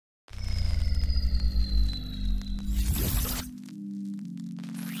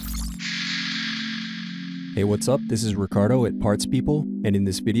Hey, what's up? This is Ricardo at Parts People, and in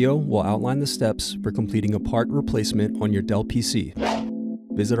this video, we'll outline the steps for completing a part replacement on your Dell PC.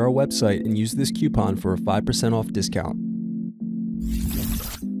 Visit our website and use this coupon for a 5% off discount.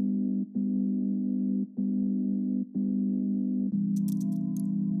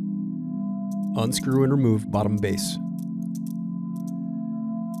 Unscrew and remove bottom base.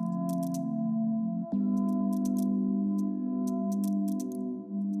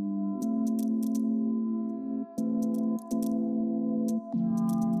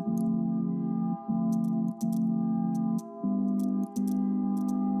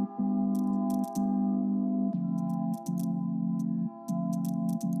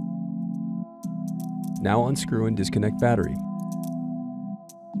 Now unscrew and disconnect battery.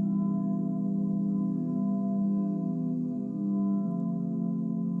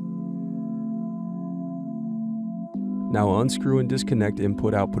 Now unscrew and disconnect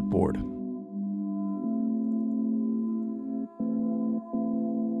input-output board.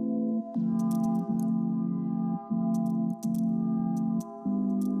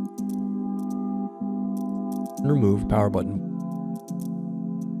 And remove power button.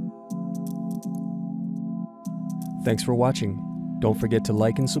 Thanks for watching. Don't forget to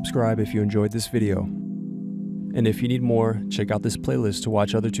like and subscribe if you enjoyed this video. And if you need more, check out this playlist to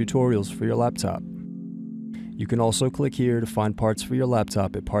watch other tutorials for your laptop. You can also click here to find parts for your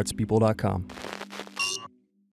laptop at partspeople.com.